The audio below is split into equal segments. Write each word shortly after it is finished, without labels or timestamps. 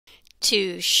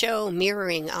To show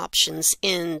mirroring options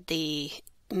in the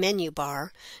menu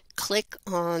bar, click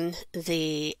on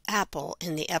the apple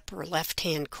in the upper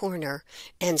left-hand corner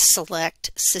and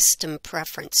select System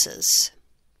Preferences.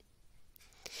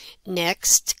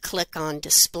 Next, click on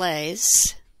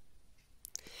Displays,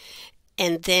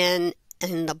 and then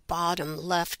in the bottom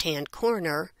left-hand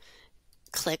corner,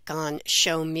 click on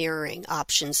Show Mirroring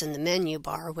Options in the menu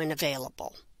bar when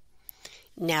available.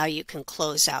 Now you can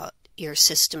close out your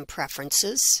system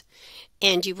preferences,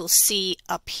 and you will see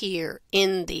up here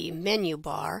in the menu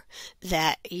bar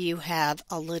that you have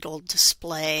a little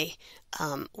display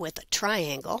with a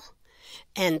triangle,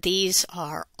 and these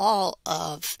are all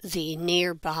of the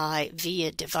nearby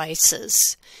VIA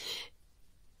devices.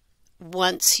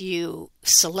 Once you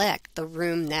select the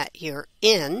room that you're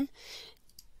in,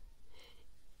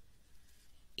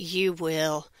 you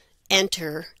will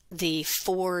enter the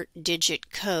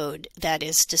 4-digit code that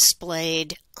is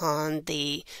displayed on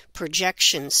the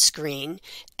projection screen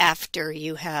after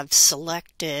you have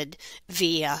selected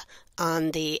VIA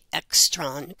on the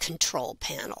Extron control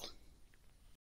panel.